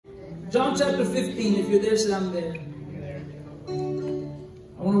John chapter 15, if you're there, say I'm there.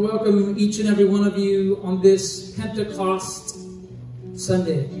 I want to welcome each and every one of you on this Pentecost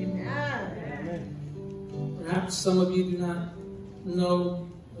Sunday. Perhaps some of you do not know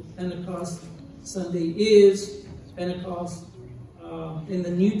what Pentecost Sunday is. Pentecost in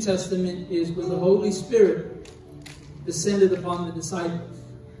the New Testament is when the Holy Spirit descended upon the disciples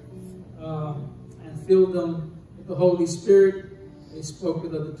and filled them with the Holy Spirit. They spoke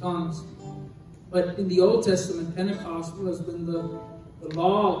with other tongues. But in the Old Testament, Pentecost was when the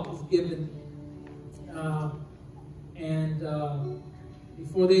law was given.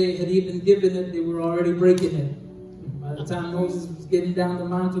 Before they had even given it, they were already breaking it. By the time Moses was getting down the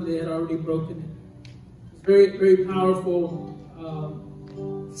mountain, they had already broken it. It's very, very powerful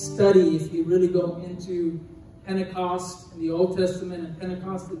study if you really go into Pentecost in the Old Testament and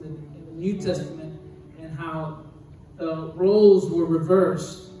Pentecost in the New Testament, and how the roles were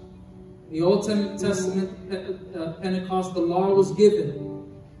reversed. In the Old Testament, Pentecost, the law was given,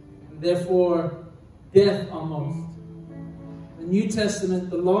 and therefore death almost. In the New Testament,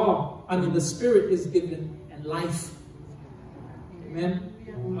 the Spirit is given and life. Amen?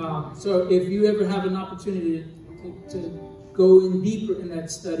 So if you ever have an opportunity to go in deeper in that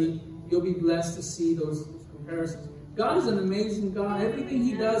study, you'll be blessed to see those comparisons. God is an amazing God. Everything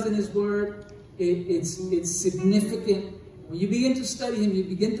He does in His Word, it's significant. When you begin to study Him, you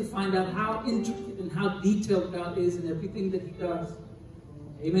begin to find out how intricate and how detailed God is in everything that He does.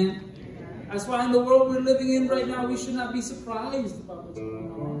 Amen? That's why in the world we're living in right now, we should not be surprised about what's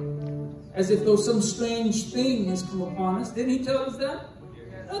going on. As if though some strange thing has come upon us. Didn't He tell us that?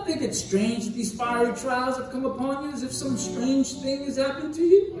 I don't think it's strange that these fiery trials have come upon you, as if some strange thing has happened to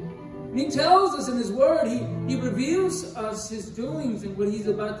you. He tells us in His Word, He reveals us His doings and what He's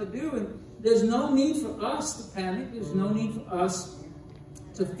about to do. And there's no need for us to panic. There's no need for us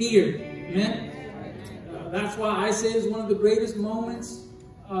to fear. Amen? That's why I say it's one of the greatest moments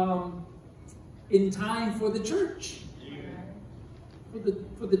in time for the church. For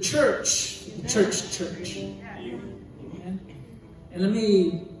the church. The church. Amen? And let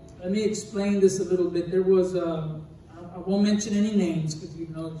me explain this a little bit. There was I won't mention any names because you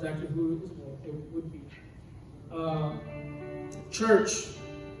know exactly who it would be. Church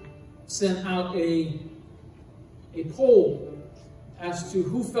sent out a poll as to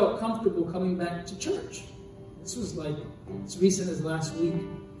who felt comfortable coming back to church. This was like as recent as last week.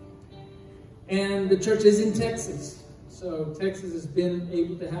 And the church is in Texas. So Texas has been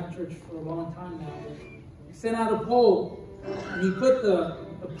able to have church for a long time now. He sent out a poll and he put the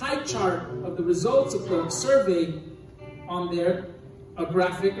pie chart of the results of the survey on there, a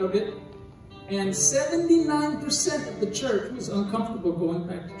graphic of it, and 79% of the church was uncomfortable going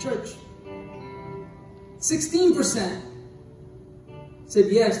back to church. 16% said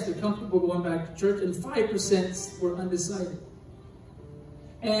yes, they're comfortable going back to church, and 5% were undecided.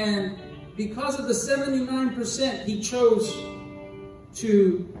 And because of the 79%, he chose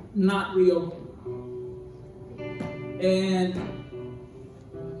to not reopen. And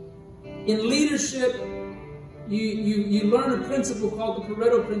in leadership, you learn a principle called the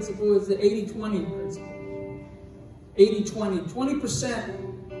Pareto principle. It's the 80-20 principle. 80-20.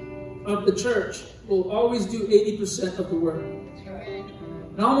 20% of the church will always do 80% of the work.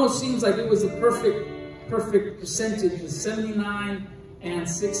 It almost seems like it was a perfect percentage, the 79 and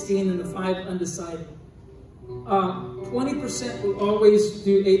 16 and the 5 undecided. 20% will always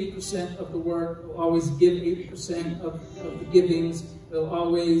do 80% of the work, will always give 80% of the givings, they'll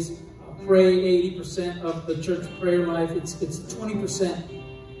always pray 80% of the church prayer life. It's 20%.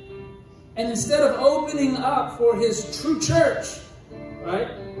 And instead of opening up for His true church,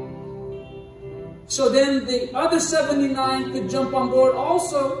 right? So then the other 79 could jump on board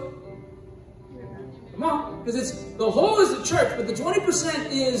also. Come on, because the whole is the church, but the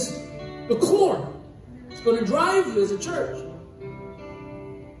 20% is the core. It's going to drive you as a church.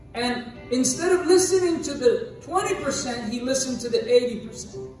 And instead of listening to the 20%, he listened to the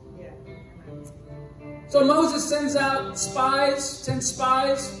 80%. So Moses sends out spies, 10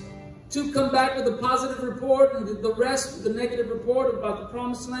 spies, to come back with a positive report, and the rest with a negative report about the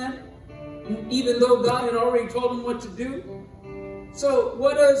promised land, even though God had already told them what to do. So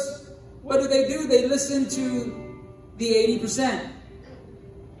what do? They listen to the 80%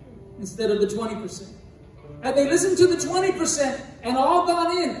 instead of the 20%. Had they listened to the 20% and all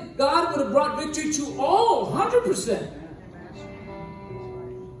gone in, God would have brought victory to all 100%.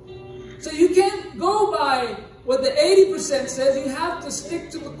 So you can't go by what the 80% says. You have to stick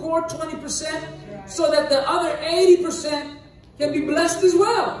to the core 20% so that the other 80% can be blessed as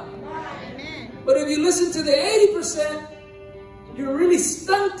well. But if you listen to the 80%, you're really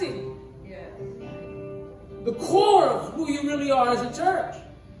stunting the core of who you really are as a church.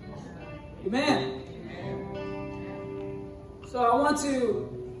 Amen. So I want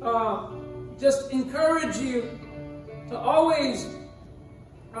to just encourage you to always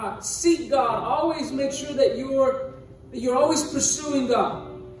seek God. Always make sure that you're always pursuing God.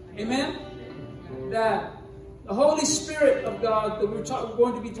 Amen. That the Holy Spirit of God that we're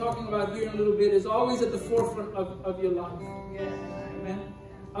going to be talking about here in a little bit is always at the forefront of your life. Yes. Amen.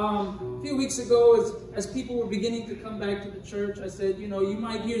 A few weeks ago, as people were beginning to come back to the church, I said, you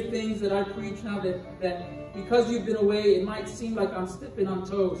might hear things that I preach now that because you've been away, it might seem like I'm stepping on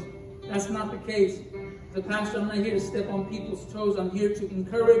toes. That's not the case. As a pastor, I'm not here to step on people's toes. I'm here to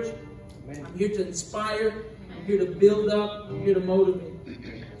encourage. I'm here to inspire. I'm here to build up. I'm here to motivate.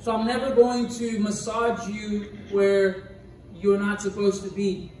 So I'm never going to massage you where you're not supposed to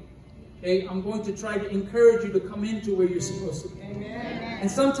be. Okay? I'm going to try to encourage you to come into where you're supposed to be. Amen. And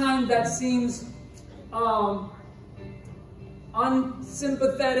sometimes that seems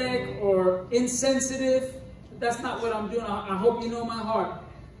unsympathetic or insensitive. That's not what I'm doing. I hope you know my heart.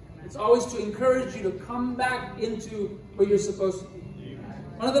 It's always to encourage you to come back into where you're supposed to be.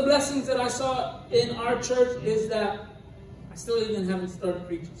 One of the blessings that I saw in our church is that I still even haven't started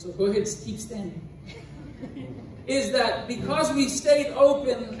preaching, so go ahead, keep standing. Is that because we stayed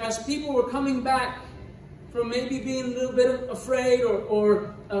open as people were coming back from maybe being a little bit afraid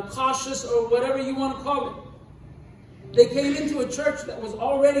or cautious or whatever you want to call it, they came into a church that was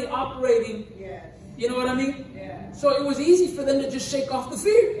already operating. Yes. You know what I mean? Yeah. So it was easy for them to just shake off the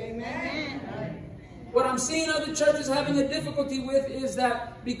fear. Amen. What I'm seeing other churches having a difficulty with is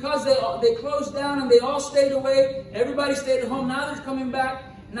that because they closed down and they all stayed away, everybody stayed at home, now they're coming back,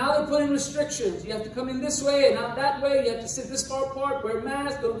 now they're putting restrictions. You have to come in this way and not that way, you have to sit this far apart, wear a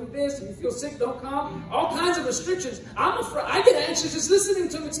mask, don't do this, if you feel sick, don't come. All kinds of restrictions. I'm afraid, I get anxious just listening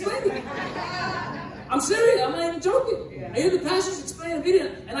to them explain it. I'm serious, I'm not even joking. I hear the pastors explain a video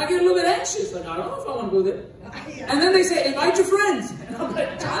and I get a little bit anxious, like I don't know if I want to go there. And then they say, invite your friends. And I'm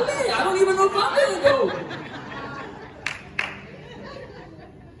like, Charlie, I don't even know if I'm going to go.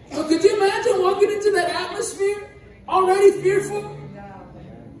 So could you imagine walking into that atmosphere already fearful?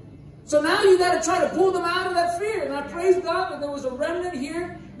 So now you got to try to pull them out of that fear. And I praise God that there was a remnant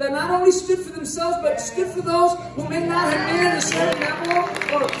here that not only stood for themselves, but stood for those who may not have been at a certain level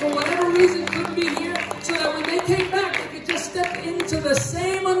or for whatever reason couldn't be here, so that when they came back, they could just step into the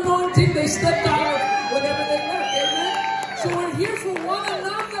same anointing they stepped out of whenever they were. Amen? So we're here for one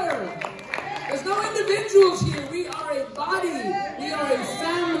another. There's no individuals here. We are a body. We are a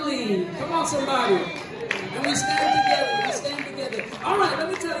family. Come on, somebody. And we stand together. We stand together. All right, let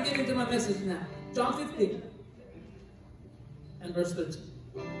me try to get into my message now. John 15 and verse 13.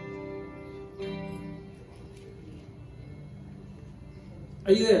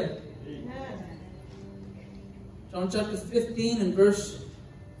 Are you there? John chapter 15 and verse...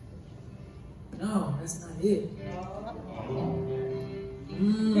 No, that's not it.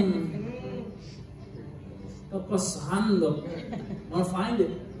 Está pasando. I'm going to find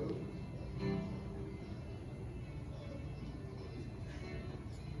it.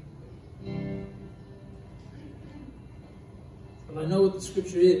 Well, I know what the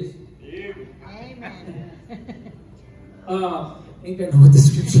scripture is. Amen. I think I know what the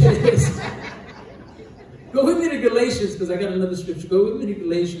scripture is. Go with me to Galatians, because I got another scripture. Go with me to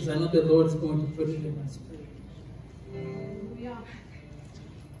Galatians. I know the Lord is going to put it in my spirit.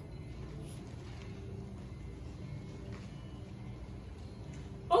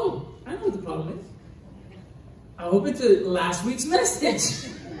 Oh, I know what the problem is. I hope it's last week's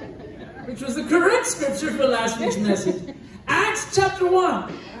message, which was the correct scripture for last week's message. Acts chapter 1. I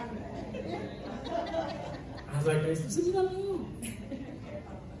was like, you don't know.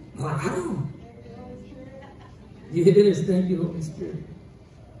 Wow. It is. Thank you, Holy Spirit.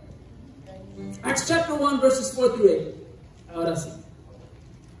 Acts chapter 1, verses 4 through 8. Ahora sí.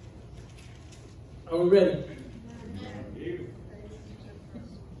 Are we ready?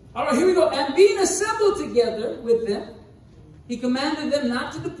 All right, here we go. And being assembled together with them, he commanded them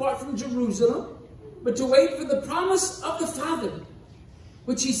not to depart from Jerusalem, but to wait for the promise of the Father,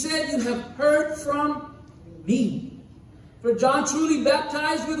 which he said, you have heard from me. For John truly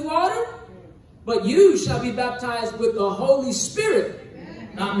baptized with water, but you shall be baptized with the Holy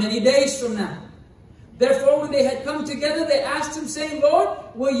Spirit not many days from now. Therefore, when they had come together, they asked him, saying, Lord,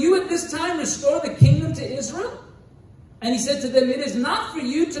 will you at this time restore the kingdom to Israel? And he said to them, it is not for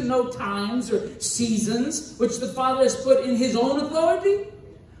you to know times or seasons which the Father has put in his own authority,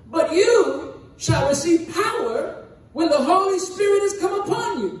 but you shall receive power when the Holy Spirit has come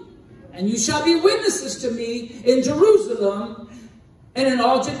upon you. And you shall be witnesses to me in Jerusalem and in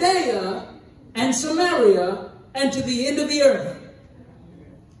all Judea and Samaria and to the end of the earth.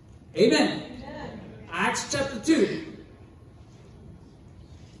 Amen. Acts chapter 2.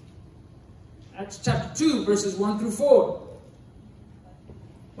 Acts chapter 2, verses 1 through 4.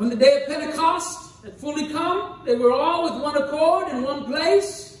 When the day of Pentecost had fully come, they were all with one accord in one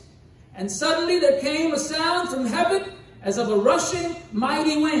place. And suddenly there came a sound from heaven as of a rushing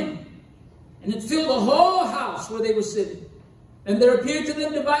mighty wind. And it filled the whole house where they were sitting. And there appeared to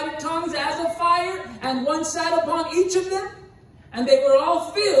them divided tongues as of fire, and one sat upon each of them. And they were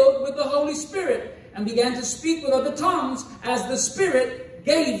all filled with the Holy Spirit, and began to speak with other tongues as the Spirit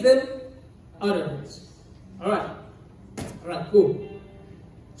gave them utterance. All right, cool.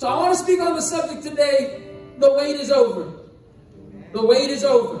 So I want to speak on the subject today, the wait is over. The wait is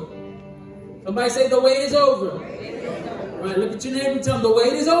over. Somebody say, the wait is over. All right, look at your neighbor and tell them, the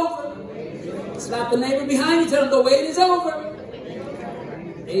wait is over. Slap the neighbor behind you, tell them, the wait is over.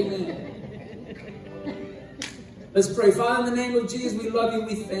 Amen. Let's pray. Father, in the name of Jesus, we love you.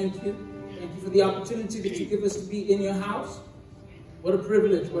 We thank you. Thank you for the opportunity that you give us to be in your house. What a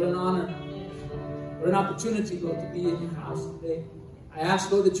privilege. What an honor. What an opportunity, Lord, to be in your house today. I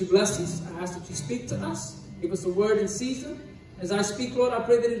ask, Lord, that you bless us. I ask that you speak to us. Give us a word in season. As I speak, Lord, I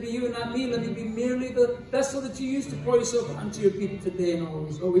pray that it be you and not me. Let me be merely the vessel that you use to pour yourself unto your people today and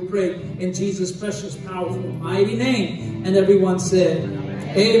always. Lord, we pray in Jesus' precious, powerful, mighty name. And everyone said,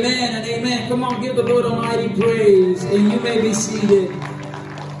 amen and amen. Come on, give the Lord almighty praise. And you may be seated.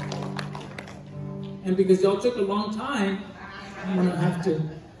 And because y'all took a long time, I'm going to have to.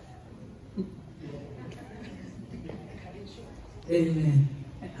 Amen.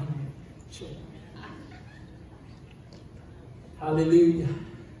 Hallelujah.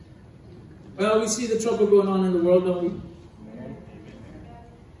 Well, we see the trouble going on in the world, don't we?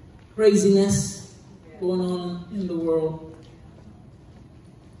 Craziness going on in the world.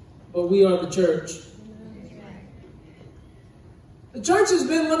 But we are the church. The church has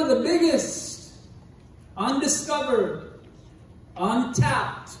been one of the biggest, undiscovered,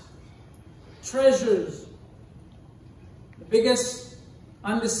 untapped treasures. The biggest,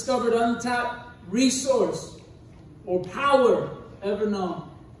 undiscovered, untapped resource or power ever known.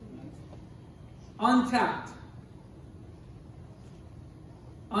 Untapped.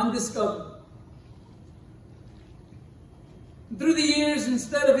 Undiscovered. Through the years,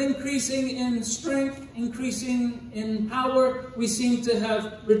 instead of increasing in strength, increasing in power, we seem to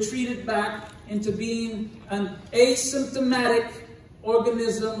have retreated back into being an asymptomatic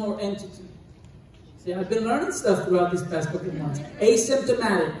organism or entity. See, I've been learning stuff throughout these past couple of months.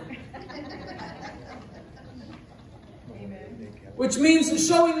 Asymptomatic. Which means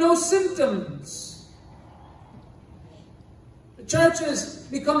showing no symptoms. The church has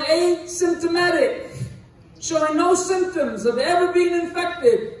become asymptomatic, showing no symptoms of ever being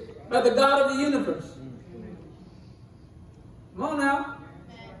infected by the God of the universe. Come on now.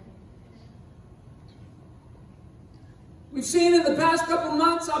 We've seen in the past couple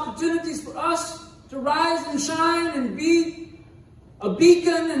months opportunities for us to rise and shine and be a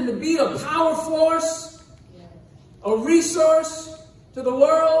beacon and to be a power force, a resource to the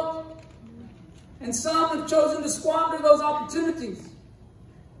world. And some have chosen to squander those opportunities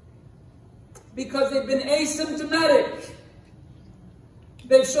because they've been asymptomatic.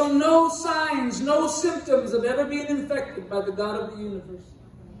 They've shown no signs, no symptoms of ever being infected by the God of the universe.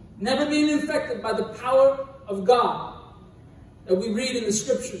 Never being infected by the power of God that we read in the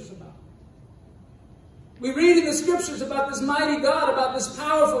scriptures about. We read in the scriptures about this mighty God, about this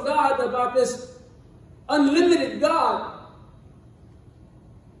powerful God, about this unlimited God.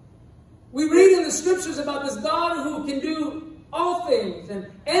 We read in the scriptures about this God who can do all things and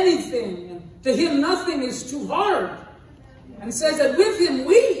anything, and to him nothing is too hard. And says that with him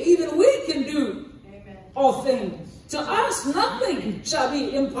even we can do all things. To us nothing shall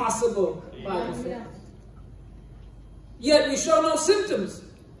be impossible by the faith. Yet we show no symptoms.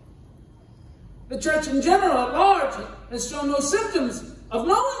 The church in general at large has shown no symptoms of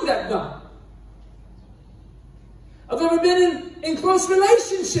knowing that God. Of ever been in close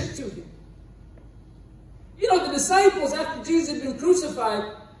relationship to him. You know, the disciples, after Jesus had been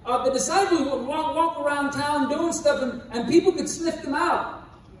crucified, the disciples would walk around town doing stuff, and people could sniff them out.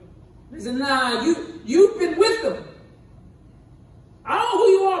 They said, nah, you've been with them. I don't know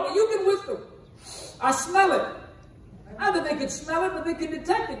who you are, but you've been with them. I smell it. Not that they could smell it, but they can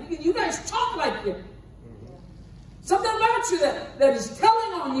detect it. You guys talk like him. Something about you that is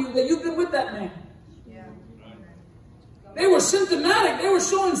telling on you that you've been with that man. They were symptomatic. They were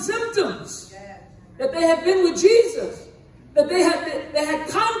showing symptoms that they had been with Jesus. That they had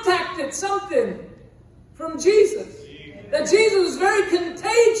contacted something from Jesus. That Jesus was very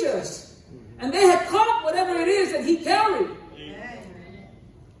contagious. And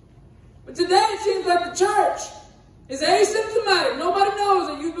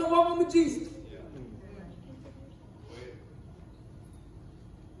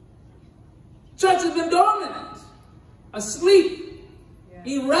Church has been dormant, asleep,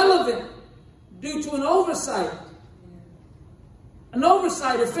 irrelevant, due to an oversight. An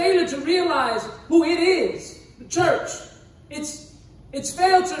oversight, a failure to realize who it is, the church. It's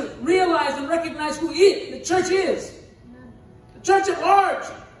failed to realize and recognize who the church is. The church at large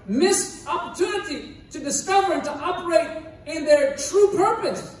missed opportunity to discover and to operate in their true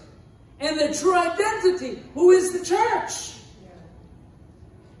purpose and their true identity. Who is the church?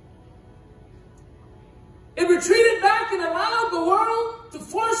 It retreated back and allowed the world to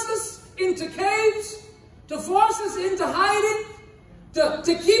force us into caves, to force us into hiding,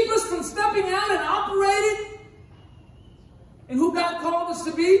 to keep us from stepping out and operating in who God called us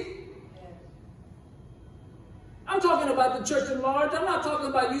to be. I'm talking about the church at large. I'm not talking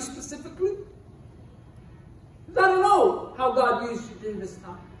about you specifically. I don't know how God used you during this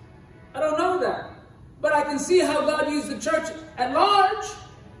time. I don't know that. But I can see how God used the church at large.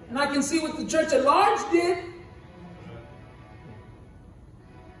 And I can see what the church at large did.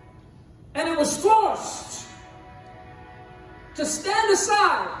 And it was forced to stand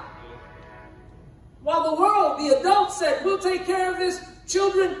aside while the world, the adults said, we'll take care of this.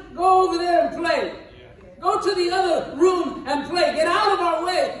 Children, go over there and play. Go to the other room and play. Get out of our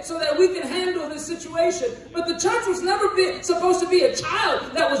way so that we can handle this situation. But the church was never supposed to be a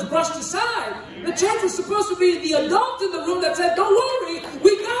child that was brushed aside. The church was supposed to be the adult in the room that said, don't worry,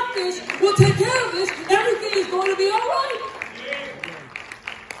 we got this. We'll take care of this. Everything is going to be all right.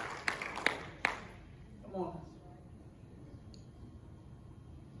 Come on.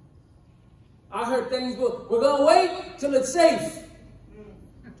 I heard things, we're going to wait till it's safe.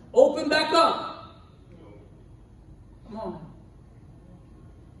 Open back up. Come on.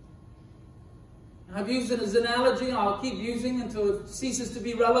 I've used it as an analogy, and I'll keep using until it ceases to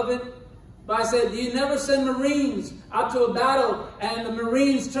be relevant. But I said, you never send Marines out to a battle, and the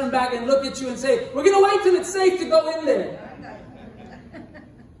Marines turn back and look at you and say, we're going to wait till it's safe to go in there.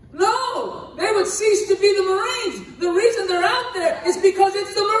 No, they would cease to be the Marines. The reason they're out there is because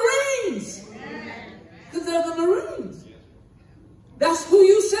it's the Marines. Because they're the Marines. That's who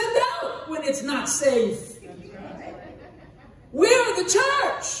you send out when it's not safe. We're the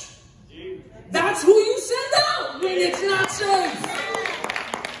church. That's who you send out when it's not safe.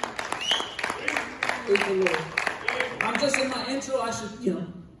 Praise the Lord. I'm just in my intro. I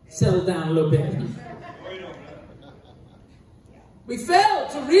should, settle down a little bit. We fail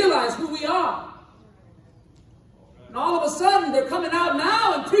to realize who we are. And all of a sudden, they're coming out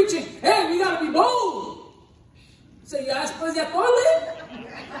now and preaching, hey, we got to be bold. Say, ya después de atole.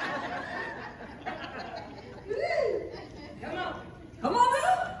 Come on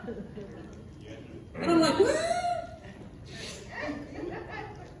now. And I'm like, what?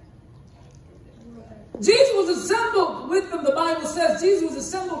 Jesus was assembled with them. The Bible says Jesus was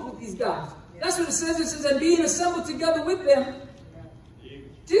assembled with these guys. That's what it says. It says, and being assembled together with them.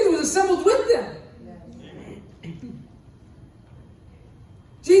 Jesus was assembled with them.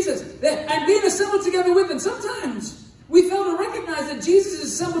 Jesus, and being assembled together with them. Sometimes we fail to recognize that Jesus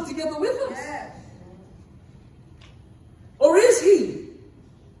is assembled together with us. Or is he?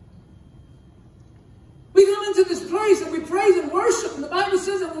 We come into this place and we praise and worship. And the Bible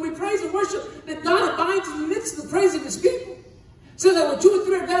says that when we praise and worship, that God abides in the midst of the praise of his people. So that when 2 or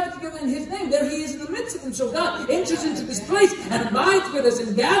 3 are gathered together in his name, there he is in the midst of them. So God enters into this place and abides with us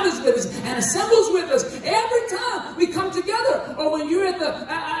and gathers with us and assembles with us. Every time we come together, or when you're at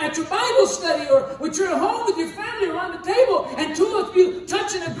your Bible study, or when you're at home with your family around the table, and 2 of you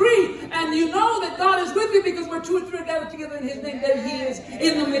touch and agree, and you know that God is with you because where 2 or 3 are gathered together in his name, there he is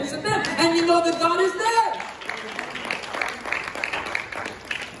in the midst of them. And you know that God is there.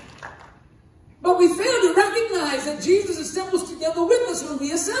 But we fail to recognize that Jesus assembles together with us when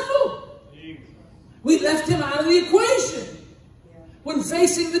we assemble. We left him out of the equation. When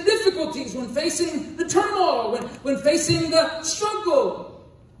facing the difficulties, when facing the turmoil, when facing the struggle,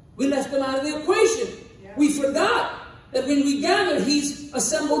 we left him out of the equation. We forgot that when we gather, he's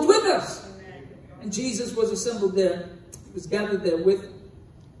assembled with us. And Jesus was assembled there. He was gathered there with us.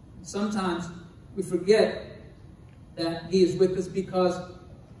 Sometimes we forget that he is with us because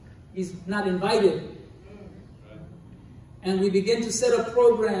he's not invited. And we begin to set up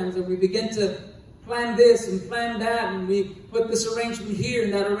programs, and we begin to plan this and plan that, and we put this arrangement here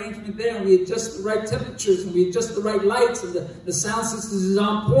and that arrangement there, and we adjust the right temperatures, and we adjust the right lights, and the sound system is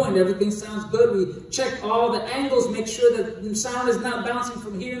on point. Everything sounds good. We check all the angles, make sure that the sound is not bouncing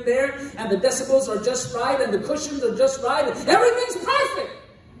from here and there, and the decibels are just right, and the cushions are just right. Everything's perfect,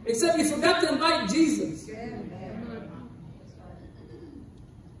 except you forgot to invite Jesus.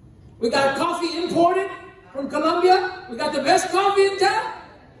 We got coffee imported from Colombia. We got the best coffee in town.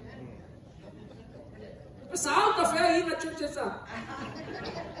 Pasado café ahí en la church esa.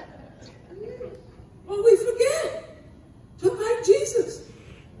 Well, we forget to invite Jesus.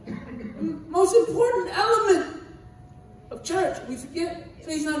 Most important element of church. We forget.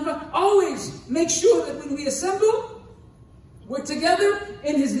 So he's not invited. Always make sure that when we assemble, we're together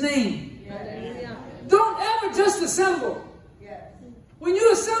in his name. Yes. Don't ever just assemble. Yes. When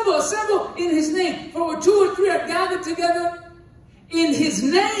you assemble, assemble in his name. For where 2 or 3 are gathered together in his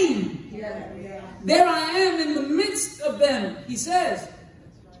name. Yes. There I am in the midst of them, he says.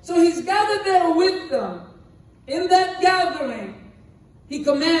 So he's gathered there with them. In that gathering, he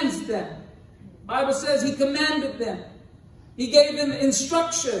commands them. The Bible says he commanded them. He gave them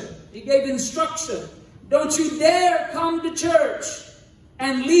instruction. He gave instruction. Don't you dare come to church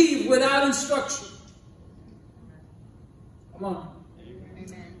and leave without instruction. Come on.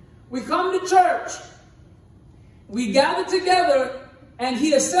 Amen. We come to church. We gather together and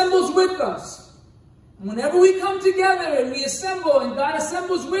he assembles with us. Whenever we come together and we assemble and God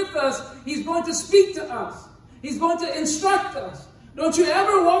assembles with us, he's going to speak to us. He's going to instruct us. Don't you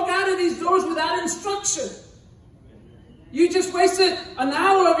ever walk out of these doors without instruction. You just wasted an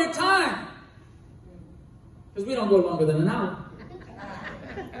hour of your time. Because we don't go longer than an hour.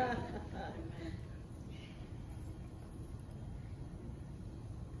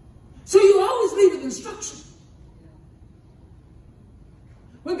 So you always leave with instruction.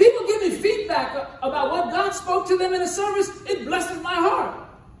 When people give me feedback about what God spoke to them in a service, it blesses my heart.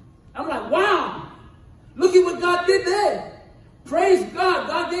 I'm like, wow, look at what God did there. Praise God.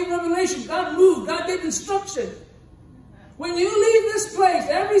 God gave revelation. God moved. God gave instruction. When you leave this place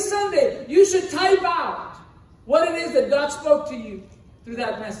every Sunday, you should type out what it is that God spoke to you through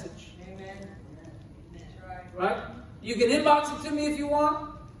that message. Amen. That's right. Right? You can inbox it to me if you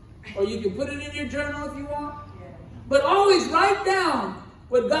want, or you can put it in your journal if you want. Yeah. But always write down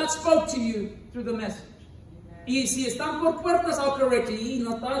what God spoke to you through the message. Y si están por puertas, I'll correct you. Y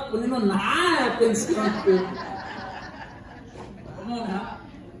no estás poniendo nada pensando. Come on now.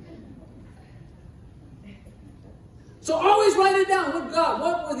 So always write it down.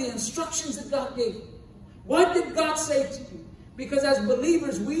 What were the instructions that God gave you? What did God say to you? Because as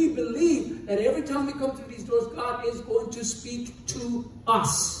believers, we believe that every time we come through these doors, God is going to speak to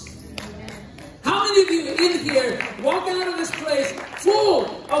us. How many of you in here walk out of this place full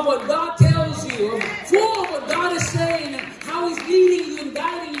of what God tells you, full of what God is saying, and how he's leading you and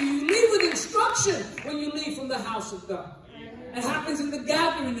guiding you? You leave with instruction when you leave from the house of God. It happens in the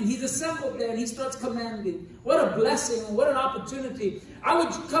gathering, and he's assembled there, and he starts commanding. What a blessing, and what an opportunity. I would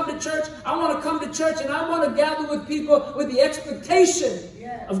come to church. I want to come to church, and I want to gather with people with the expectation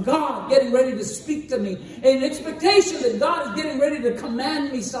of God getting ready to speak to me. An expectation that God is getting ready to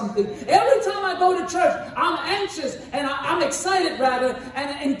command me something. Every time I go to church, I'm anxious, and I'm excited, rather, and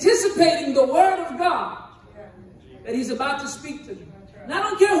anticipating the word of God that he's about to speak to me. And I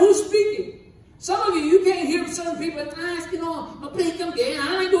don't care who's speaking. Some of you can't hear certain people ask, no please come here,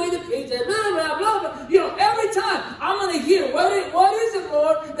 I ain't going to preach, blah, blah, blah, blah. Every time I'm going to hear, what is it,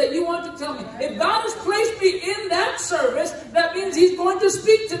 Lord, that you want to tell me? If God has placed me in that service, that means he's going to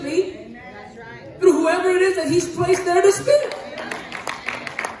speak to me through whoever it is that he's placed there to speak.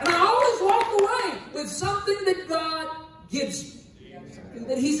 And I always walk away with something that God gives me, something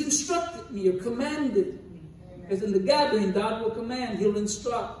that he's instructed me or commanded me. Because in the gathering, God will command, he'll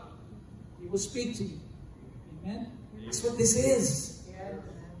instruct. He will speak to you. Amen? That's what this is.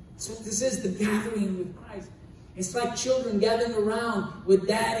 That's what this is, the gathering with Christ. It's like children gathering around with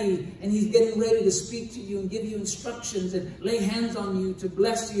daddy, and he's getting ready to speak to you and give you instructions and lay hands on you to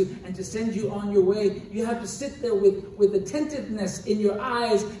bless you and to send you on your way. You have to sit there with attentiveness in your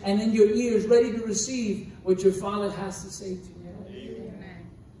eyes and in your ears, ready to receive what your Father has to say to you. Amen.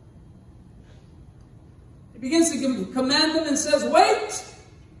 He begins to command them and says, wait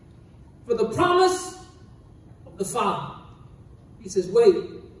for the promise of the Father. He says, wait.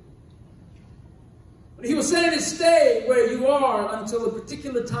 But he was saying to stay where you are until a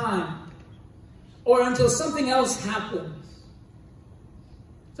particular time or until something else happens.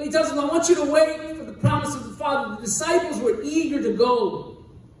 So he tells them, I want you to wait for the promise of the Father. The disciples were eager to go.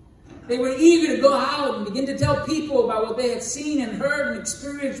 They were eager to go out and begin to tell people about what they had seen and heard and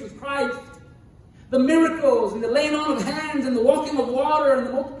experienced with Christ. The miracles and the laying on of hands and the walking of water and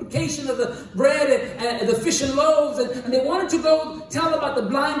the multiplication of the bread and the fish and loaves. And they wanted to go tell about the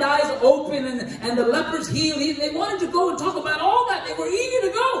blind eyes open and the lepers healed. They wanted to go and talk about all that. They were eager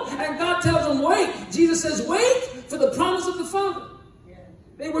to go. And God tells them, wait. Jesus says, wait for the promise of the Father.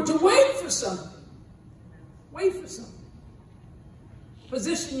 They were to wait for something. Wait for something.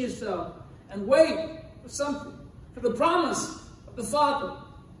 Position yourself and wait for something. For the promise of the Father.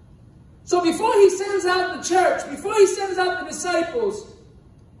 So before he sends out the church, before he sends out the disciples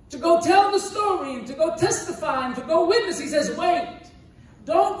to go tell the story and to go testify and to go witness, he says, wait,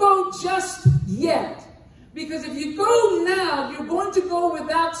 don't go just yet. Because if you go now, you're going to go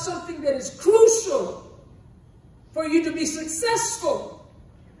without something that is crucial for you to be successful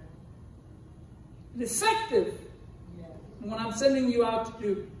and effective in what I'm sending you out to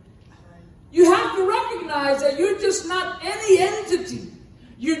do. You have to recognize that you're just not any entity.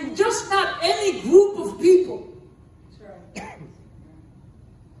 You're just not any group of people.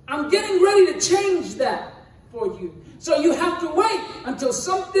 I'm getting ready to change that for you. So you have to wait until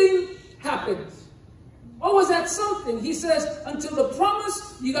something happens. What was that something? He says, until the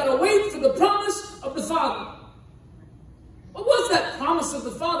promise, you got to wait for the promise of the Father. What was that promise of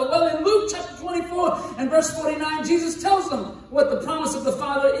the Father? Well, in Luke chapter 24 and verse 49, Jesus tells them what the promise of the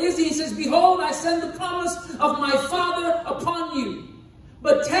Father is. He says, behold, I send the promise of my Father upon you.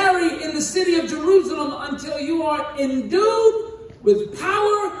 But tarry in the city of Jerusalem until you are endued with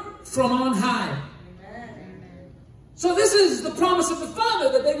power from on high. Amen. So this is the promise of the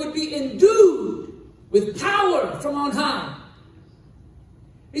Father, that they would be endued with power from on high.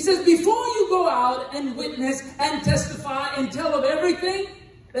 He says, before you go out and witness and testify and tell of everything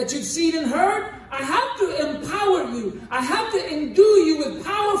that you've seen and heard, I have to empower you. I have to endue you with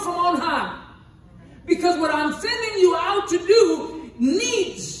power from on high. Because what I'm sending you out to do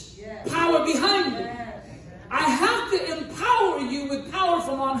needs power behind it. I have to empower you with power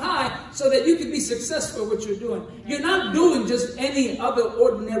from on high so that you can be successful at what you're doing. You're not doing just any other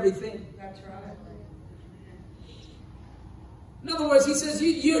ordinary thing. That's right. In other words, he says,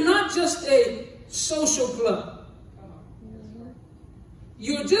 you're not just a social club.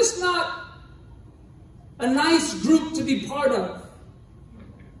 You're just not a nice group to be part of.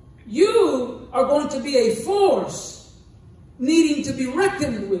 You are going to be a force needing to be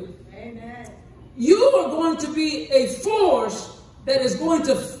reckoned with. Amen. You are going to be a force that is going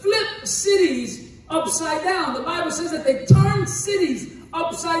to flip cities upside down. The Bible says that they turn cities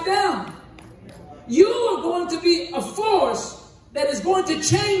upside down. You are going to be a force that is going to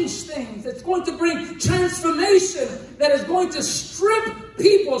change things, that's going to bring transformation, that is going to strip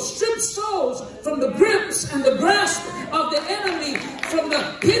people, strip souls from the grips and the grasp of the enemy, from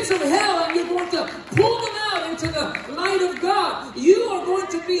the pits of hell, and you're going to pull them out into the light of God. You are going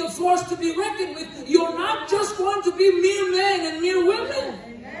to be a force to be reckoned with. You're not just going to be mere men and mere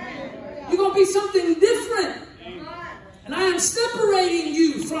women. You're going to be something different. And I am separating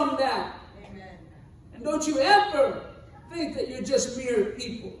you from that. And don't you ever think that you're just mere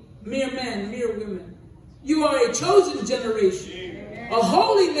people, mere men, mere women. You are a chosen generation, a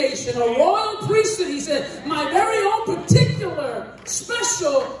holy nation, a royal priesthood. He said, my very own particular,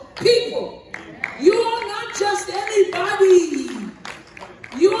 special people. You are not just anybody.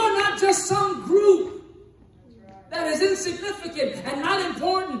 You are not just some group that is insignificant and not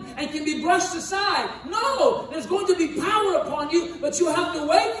important and can be brushed aside. No, there's going to be power upon you, but you have to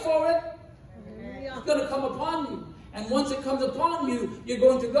wait for it. It's going to come upon you. And once it comes upon you, you're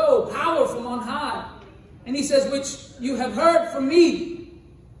going to go power from on high. And he says, which you have heard from me.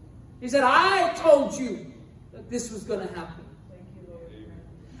 He said, I told you that this was going to happen.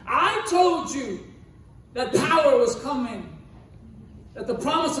 I told you that power was coming. That the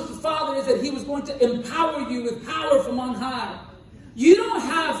promise of the Father is that he was going to empower you with power from on high. You don't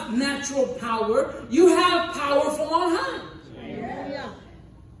have natural power. You have power from on high.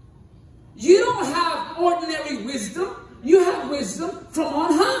 You don't have ordinary wisdom. You have wisdom from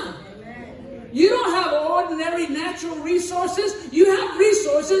on high. You don't have ordinary natural resources. You have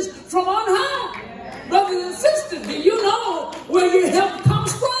resources from on high. Brothers and sisters, do you know where your help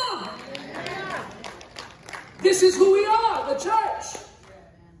comes from? This is who we are, the church.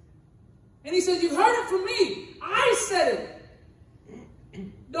 And he says, you've heard it from me. I said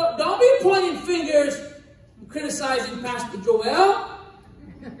it. Don't be pointing fingers and criticizing Pastor Joel.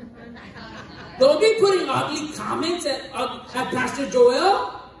 Don't be putting ugly comments at Pastor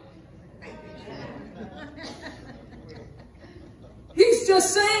Joel. He's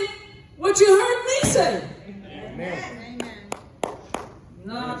just saying what you heard me say. Amen.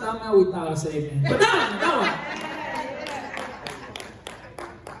 No, tama we tao sa amen. But no.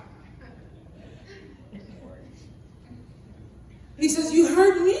 He says, you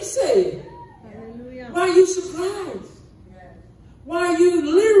heard me say it. Why are you surprised? Why are you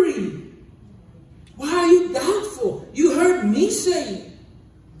leery? Why are you doubtful? You heard me say it.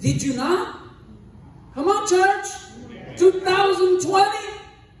 Did you not? Come on, church. 2020.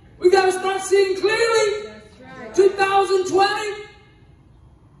 We got to start seeing clearly. 2020.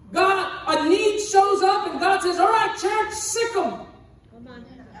 God, a need shows up and God says, all right, church, sick them.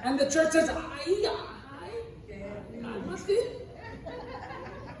 And the church says,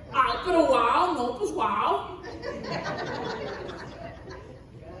 pero wow, no, pues wow.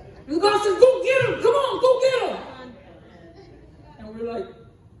 And God says, go get him, come on, go get him. And we're like,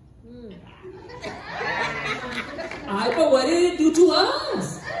 but what did it do to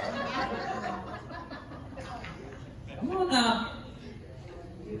us? Come on now.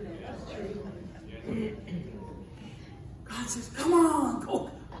 God says, come on,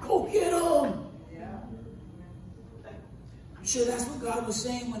 go get him. I'm sure that's what God was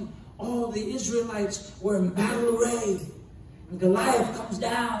saying when all the Israelites were in battle array. And Goliath comes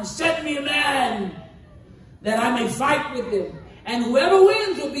down and send me a man that I may fight with him. And whoever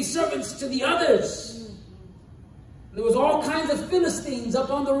wins will be servants to the others. There was all kinds of Philistines up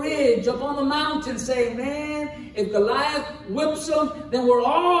on the ridge, up on the mountain saying, man, if Goliath whips them, then we're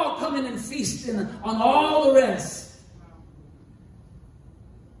all coming and feasting on all the rest.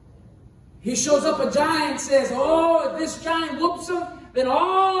 He shows up a giant, says, if this giant whoops him, then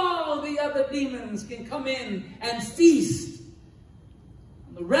all the other demons can come in and feast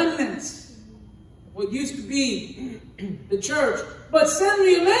on the remnants of what used to be the church. But send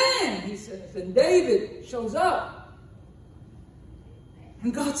me a man, he says. And David shows up.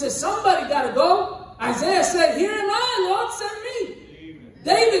 And God says, somebody got to go. Isaiah said, here am I, Lord, send me. Amen.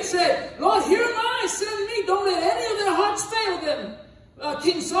 David said, Lord, here am I, send me. Don't let any of their hearts fail them.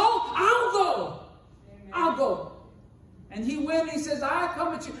 King Saul, I'll go. Amen. I'll go. And he went and he says, I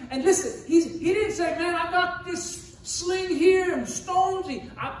come at you. And listen, he didn't say, man, I got this sling here and stones.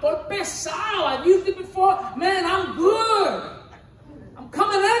 I've used it before. Man, I'm good. I'm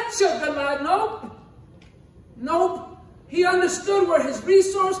coming at you, Goliath. Nope. He understood where his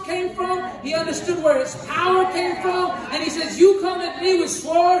resource came from. He understood where his power came from. And he says, you come at me with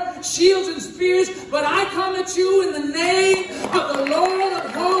swords, shields, and spears, but I come at you in the name of the Lord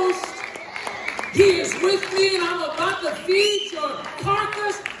of hosts. He is with me, and I'm about to feed your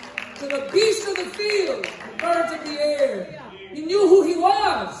carcass to the beasts of the field, the birds of the air. He knew who he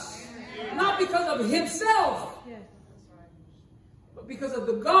was, not because of himself, because of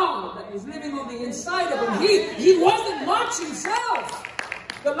the God that was living on the inside of him. He wasn't much himself.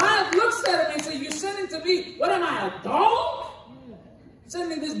 Goliath looks at him and says, you're sending to me, what am I, a dog?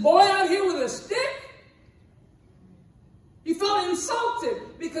 Sending this boy out here with a stick? He felt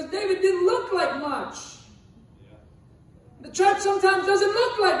insulted because David didn't look like much. The church sometimes doesn't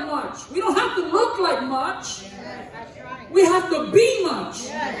look like much. We don't have to look like much. We have to be much.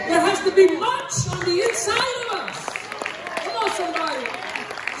 There has to be much on the inside of us. Come on, somebody.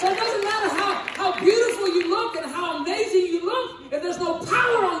 So it doesn't matter how beautiful you look and how amazing you look. If there's no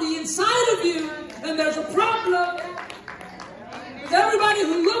power on the inside of you, then there's a problem. Because everybody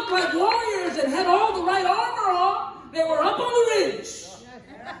who looked like warriors and had all the right armor on, they were up on the ridge.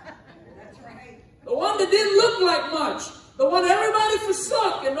 The one that didn't look like much. The one everybody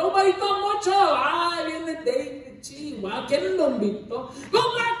forsook and nobody thought much of.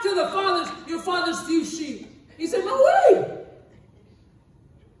 Go back to your father's few sheep. He said, no way.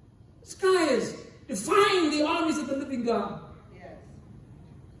 This guy is defying the armies of the living God.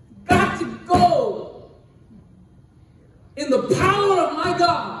 Got to go in the power of my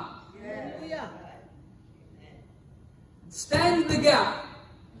God. Stand in the gap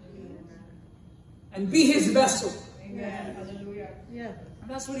and be his vessel. Amen. And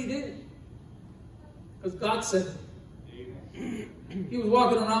that's what he did. Because God said it. He was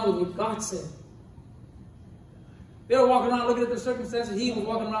walking around with what God said. They were walking around looking at their circumstances. He was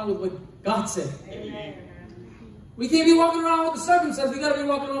walking around with what God said. Amen. We can't be walking around with the circumstances. We got to be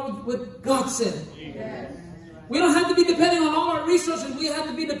walking around with what God said. Amen. We don't have to be depending on all our resources. We have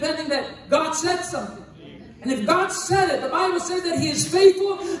to be depending that God said something. And if God said it, the Bible says that he is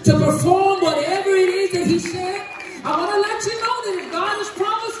faithful to perform whatever it is that he said. I want to let you know that if God has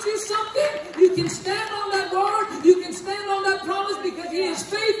promised you something, you can stand on that word. You can stand on that promise because he is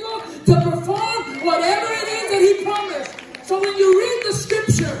faithful to perform whatever it is that he promised. So when you read the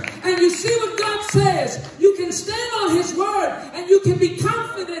scripture and you see what God says, you can stand on his word and you can be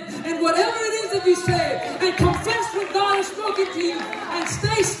confident in whatever it is that you say and confess what God has spoken to you and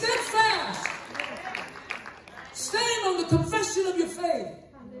stay steadfast. Stand on the confession of your faith.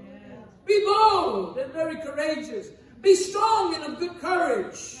 Be bold and very courageous. Be strong and of good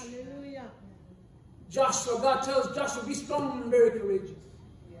courage. Hallelujah. Joshua, God tells Joshua, be strong and very courageous.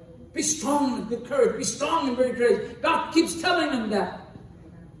 Be strong and good courage. Be strong and very courageous. God keeps telling him that.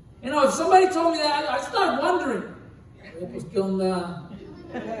 You know, if somebody told me that, I start wondering.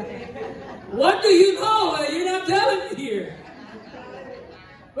 What do you know that you're not telling me here?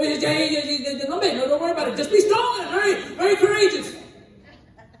 Don't worry about it. Just be strong and very, very courageous.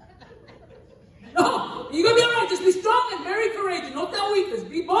 very courageous. Note that weakness.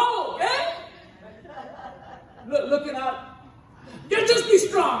 Be bold, okay? Looking out. Just be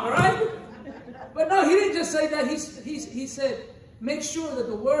strong, all right? But no, he didn't just say that. He said, make sure that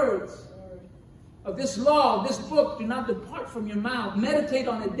the words of this law, of this book, do not depart from your mouth. Meditate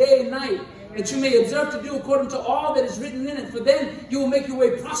on it day and night, that you may observe to do according to all that is written in it. For then you will make your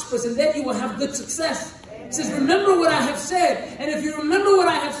way prosperous, and then you will have good success. He says, remember what I have said. And if you remember what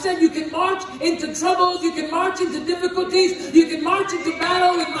I have said, you can march into troubles, you can march into difficulties, you can march into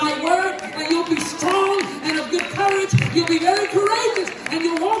battle with my word, and you'll be strong and of good courage. You'll be very courageous, and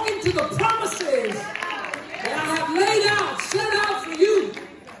you'll walk into the promises that I have laid out, set out for you.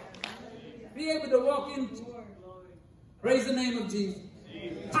 Be able to walk into. Praise the name of Jesus.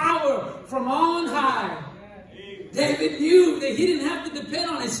 Power from on high. David knew that he didn't have to depend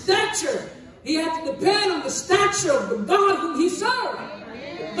on his stature. He had to depend on the stature of the God whom he served.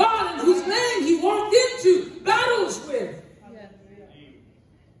 The God in whose name he walked into battles with.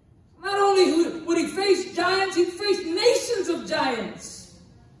 Not only would he face giants, he faced nations of giants.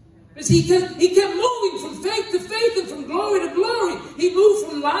 Because he kept moving from faith to faith and from glory to glory. He moved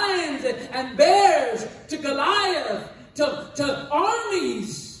from lions and bears to Goliath to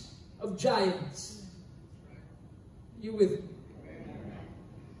armies of giants. You with me?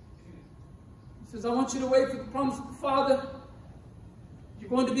 He says, I want you to wait for the promise of the Father. You're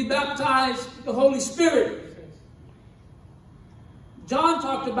going to be baptized with the Holy Spirit. John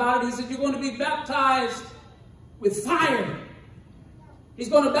talked about it. He said, you're going to be baptized with fire. He's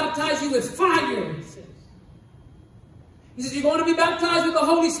going to baptize you with fire, he says. He says, you're going to be baptized with the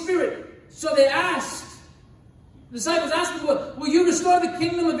Holy Spirit. So they asked, the disciples asked him, will you restore the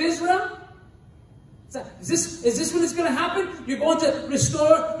kingdom of Israel? Is this when it's going to happen? You're going to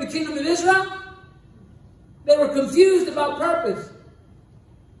restore the kingdom of Israel? They were confused about purpose.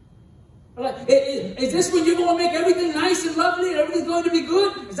 Like, is this when you're going to make everything nice and lovely and everything's going to be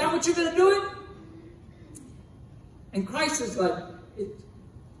good? Is that what you're going to do it? And Christ is like,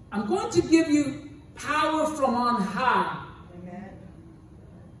 I'm going to give you power from on high. Amen.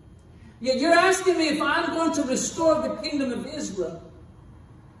 Yet you're asking me if I'm going to restore the kingdom of Israel.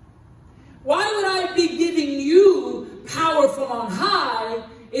 Why would I be giving you power from on high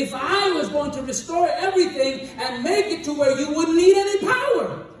if I was going to restore everything and make it to where you wouldn't need any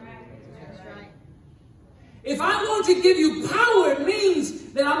power? If I'm going to give you power, it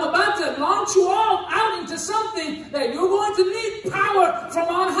means that I'm about to launch you all out into something that you're going to need power from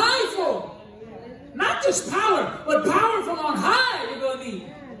on high for. Not just power, but power from on high you're going to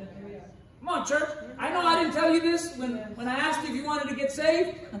need. Come on, church. I know I didn't tell you this when I asked you if you wanted to get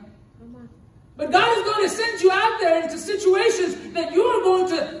saved. But God is going to send you out there into situations that you are going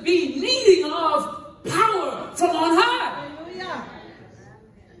to be needing of power from on high. Hallelujah.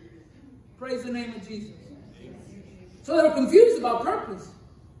 Praise the name of Jesus. So they were confused about purpose.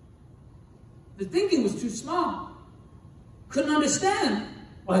 The thinking was too small. Couldn't understand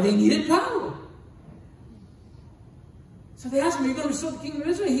why they needed power. So they asked him, are you going to restore the kingdom of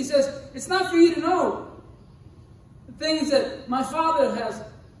Israel? He says, it's not for you to know the things that my Father has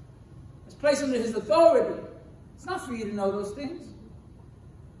placed under his authority. It's not for you to know those things.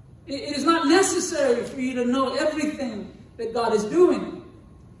 It is not necessary for you to know everything that God is doing.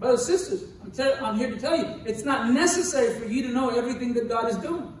 Brothers and sisters, I'm here to tell you, it's not necessary for you to know everything that God is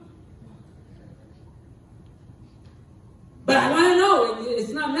doing. But I want to know, it's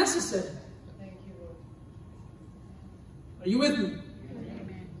not necessary. Are you with me?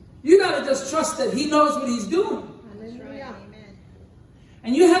 You got to just trust that he knows what he's doing.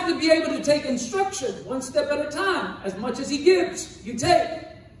 And you have to be able to take instruction one step at a time. As much as he gives, you take.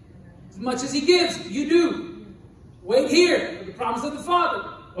 As much as he gives, you do. Wait here for the promise of the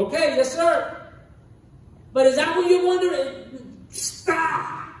Father. Okay, yes, sir. But is that when you're wondering?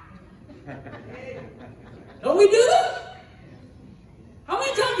 Stop. Don't we do that? How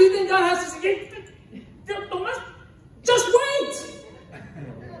many times do you think God has to say, just wait?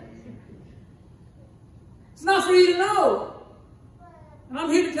 It's not for you to know. And I'm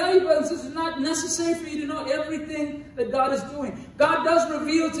here to tell you, brothers and sisters, it's not necessary for you to know everything that God is doing. God does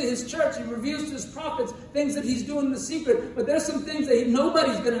reveal to his church, he reveals to his prophets things that he's doing in the secret, but there's some things that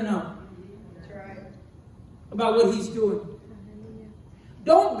nobody's going to know about what he's doing.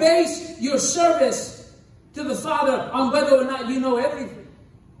 Don't base your service to the Father on whether or not you know everything.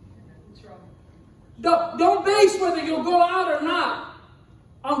 Don't base whether you'll go out or not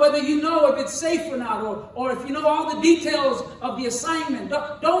on whether you know if it's safe or not, or if you know all the details of the assignment.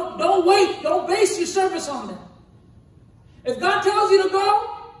 Don't wait. Don't base your service on that. If God tells you to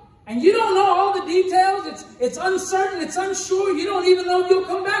go, and you don't know all the details, it's uncertain, it's unsure, you don't even know if you'll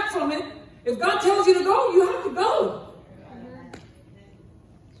come back from it. If God tells you to go, you have to go.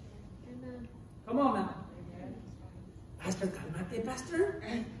 Come on now. Pastor, calmate, Pastor.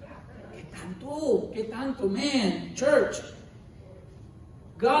 ¿Qué tanto, man, church?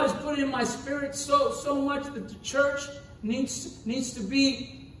 God has put it in my spirit so much that the church needs to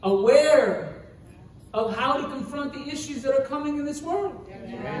be aware of how to confront the issues that are coming in this world.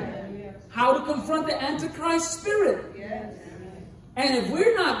 Yes. How to confront the Antichrist spirit. Yes. And if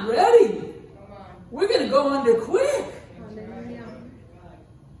we're not ready, we're going to go under quick.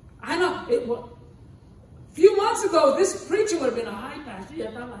 I know. A few months ago, this preacher would have been, ay, Pastor, ya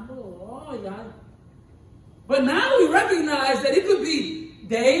está hablando, oh, ya. But now we recognize that it could be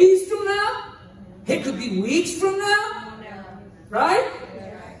days from now. It could be weeks from now. Right?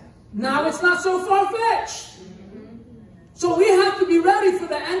 Now it's not so far-fetched. So we have to be ready for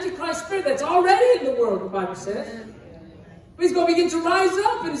the Antichrist spirit that's already in the world, the Bible says. But he's going to begin to rise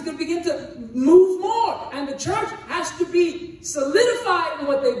up and he's going to begin to move more. And the church has to be solidified in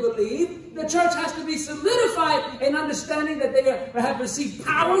what they believe. The church has to be solidified in understanding that they have received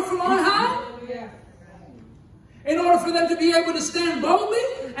power from on high. In order for them to be able to stand boldly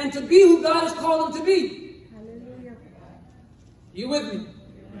and to be who God has called them to be. Hallelujah. You with me?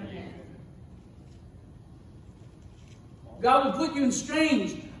 God will put you in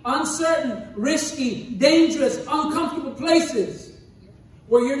strange, uncertain, risky, dangerous, uncomfortable places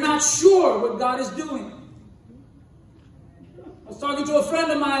where you're not sure what God is doing. I was talking to a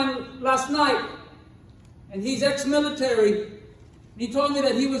friend of mine last night, and he's ex-military. He told me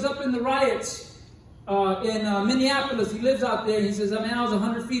that he was up in the riots in Minneapolis. He lives out there. He says, I mean, I was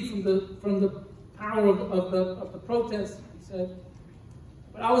 100 feet from the power of the protest, he said.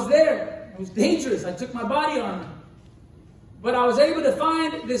 But I was there. It was dangerous. I took my body armor. But I was able to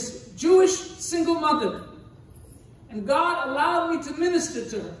find this Jewish single mother. And God allowed me to minister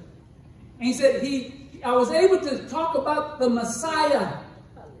to her. And he said, I was able to talk about the Messiah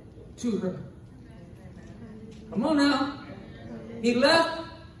to her. Come on now. He left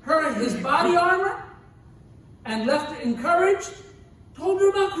her his body armor and left her encouraged, told her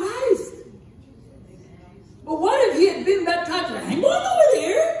about Christ. But what if he had been that type of, I'm going over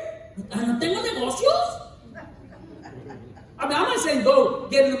there, I no tengo negocios? I mean, I'm not saying go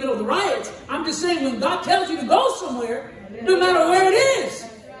get in the middle of the riots. I'm just saying when God tells you to go somewhere, no matter where it is,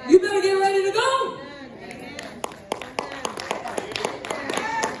 you better get ready to go.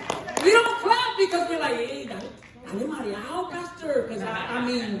 We don't clap because we're like, hey, dale mareado, Pastor. Because I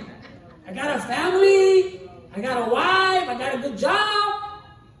mean, I got a family, I got a wife, I got a good job.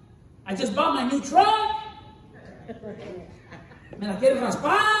 I just bought my new truck. Me la quiero raspar.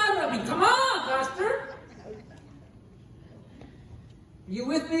 I mean, come on, Pastor. You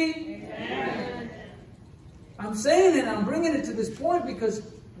with me? Amen. I'm saying it, I'm bringing it to this point because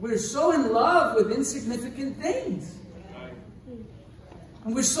we're so in love with insignificant things.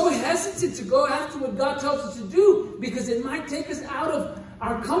 And we're so hesitant to go after what God tells us to do because it might take us out of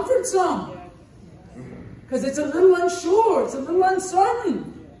our comfort zone. Because it's a little unsure, it's a little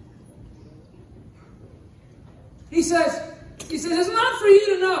uncertain. He says, it's not for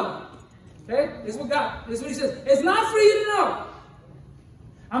you to know. Okay? This is what he says. It's not for you to know.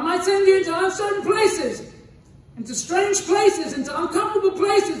 I might send you into uncertain places, into strange places, into uncomfortable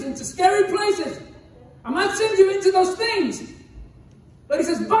places, into scary places. I might send you into those things. But he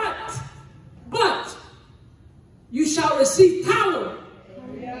says, but you shall receive power.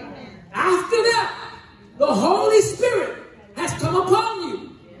 After that, the Holy Spirit has come upon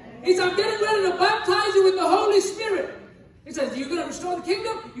you. He says, I'm getting ready to baptize you with the Holy Spirit. He says, you're going to restore the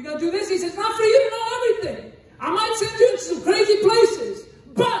kingdom? You're going to do this? He says, not for you to know everything. I might send you into some crazy places.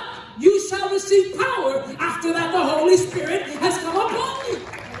 But you shall receive power. After that, the Holy Spirit has come upon you.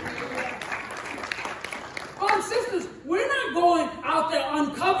 Oh, and sisters, we're not going out there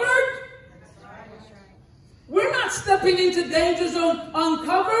uncovered. We're not stepping into danger zone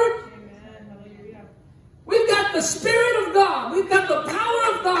uncovered. We've got the Spirit of God. We've got the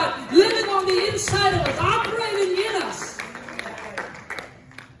power of God living on the inside of us, operating in us.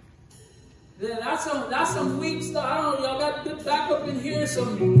 Yeah, that's some weak stuff. I don't know, y'all got to get back up in here,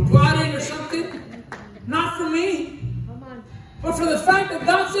 some plotting or something. Not for me. But for the fact that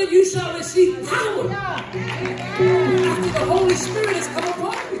God said you shall receive power after the Holy Spirit has come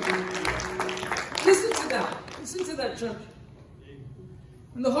upon you. Listen to that. Listen to that, church.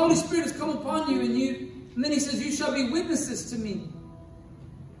 When the Holy Spirit has come upon you and then he says, you shall be witnesses to me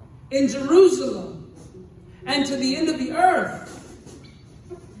in Jerusalem and to the end of the earth.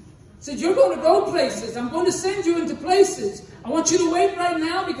 Said, you're going to go places. I'm going to send you into places. I want you to wait right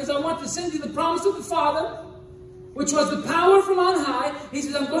now because I want to send you the promise of the Father, which was the power from on high. He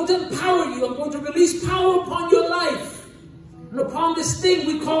says, I'm going to empower you. I'm going to release power upon your life. And upon this thing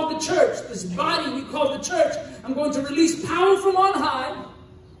we call the church, this body we call the church, I'm going to release power from on high.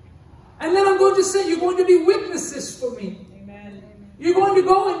 And then I'm going to say, you're going to be witnesses for me. Amen. You're going to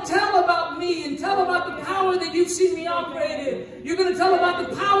go and tell about me and tell about the power that you've seen me operate in. You're going to tell about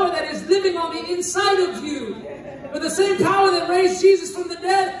the power that is living on the inside of you. But the same power that raised Jesus from the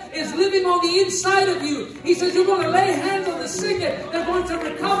dead is living on the inside of you. He says you're going to lay hands on the sick, they're going to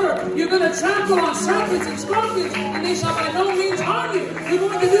recover. You're going to trample on serpents and scorpions, and they shall by no means harm you. You're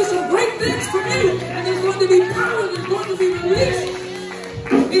going to do some great things for me, and there's going to be power that's going to be released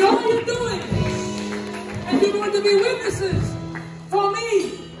in all you're doing. And you're going to be witnesses for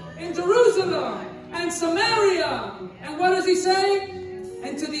me in Jerusalem and Samaria. And what does he say?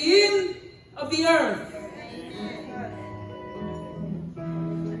 And to the end of the earth.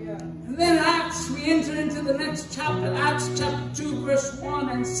 And then Acts, we enter into the next chapter, Acts chapter 2, verse 1,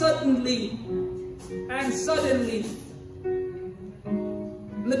 and suddenly,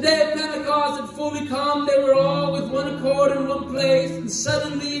 on the day of Pentecost had fully come, they were all with one accord in one place, and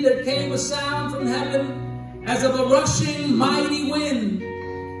suddenly there came a sound from heaven as of a rushing mighty wind,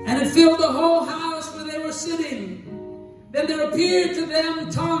 and it filled the whole house where they were sitting. Then there appeared to them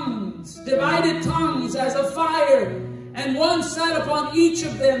tongues, divided tongues as of fire, and one sat upon each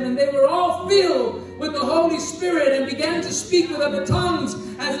of them, and they were all filled with the Holy Spirit, and began to speak with other tongues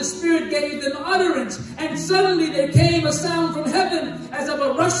as the Spirit gave them utterance. And suddenly there came a sound from heaven as of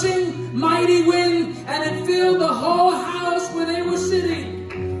a rushing mighty wind, and it filled the whole house where they were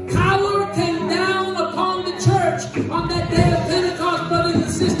sitting. Power came down upon the church on that day of Pentecost, brothers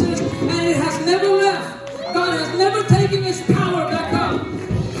and sisters, and it has never left. God has never taken his power back up.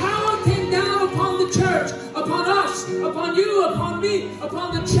 Power came down upon the church, upon us, upon you, upon me,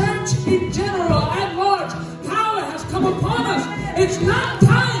 upon the church in general, at large. Power has come upon us. It's not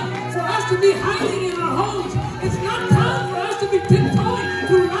time for us to be hiding in our homes. It's not time for us to be tiptoeing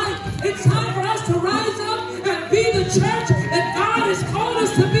through life. It's time for us to rise up and be the church that God has called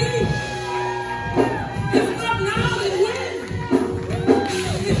us to be. If not now, then when?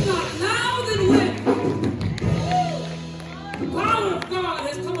 If not now, then when? The power of God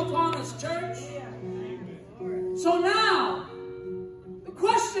has come upon us, church. So now, the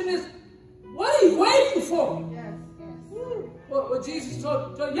question is, what are you waiting for? What Jesus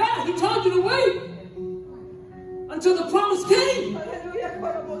told you, yeah, he told you to wait until the promise came.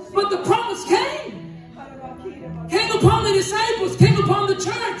 But the promise came upon the disciples, came upon the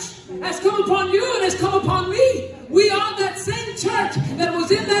church, has come upon you and has come upon me. We are that same church that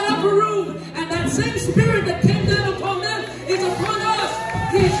was in that upper room, and that same spirit that came down upon them is upon us.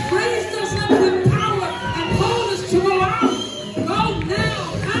 He has raised us up with power and told us to go out. Go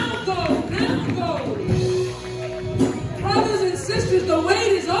now go. Brothers and sisters, the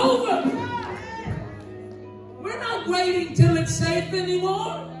wait is over. We're not waiting till it's safe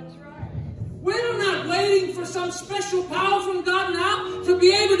anymore. We're not waiting for some special power from God now to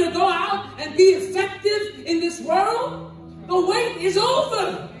be able to go out and be effective in this world. The wait is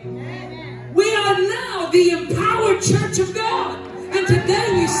over. We are now the empowered church of God. And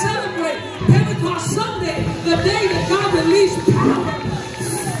today we celebrate Pentecost Sunday, the day that God released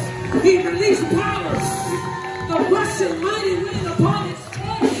power. He released power. The rushing mighty wind upon his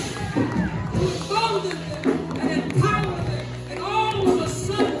church to embolden them and empower them. And all of a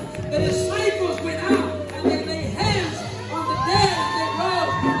sudden, the disciples went out and they laid hands on the dead and they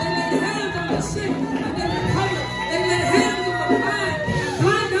rose. They laid hands on the sick and they recovered. They laid hands on the blind and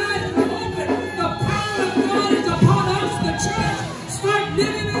blind eyes were open. The power of God is upon us, the church. Start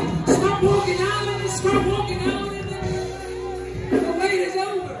living it. Start walking out in it. Start walking out in it. The wait is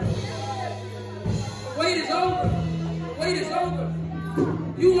over. The wait is over. The wait is over.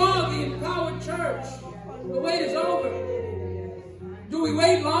 You are the empowered church. The wait is over. Do we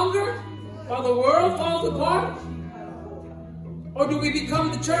wait longer while the world falls apart? Or do we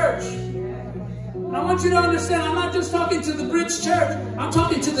become the church? And I want you to understand, I'm not just talking to the Bridge Church. I'm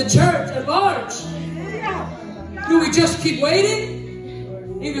talking to the church at large. Do we just keep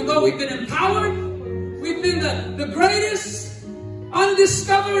waiting? Even though we've been empowered? We've been the greatest,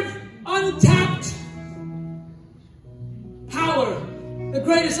 undiscovered, untapped power. The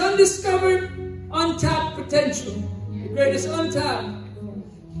greatest undiscovered, untapped potential. The greatest untapped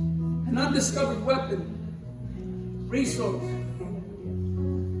and undiscovered weapon, resource,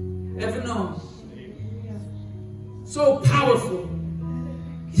 ever known. So powerful,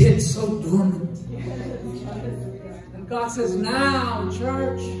 yet so dormant. And God says, now,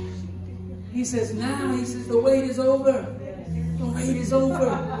 church. He says, now. He says, the wait is over. The wait is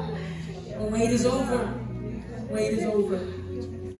over. The wait is over. The wait is over.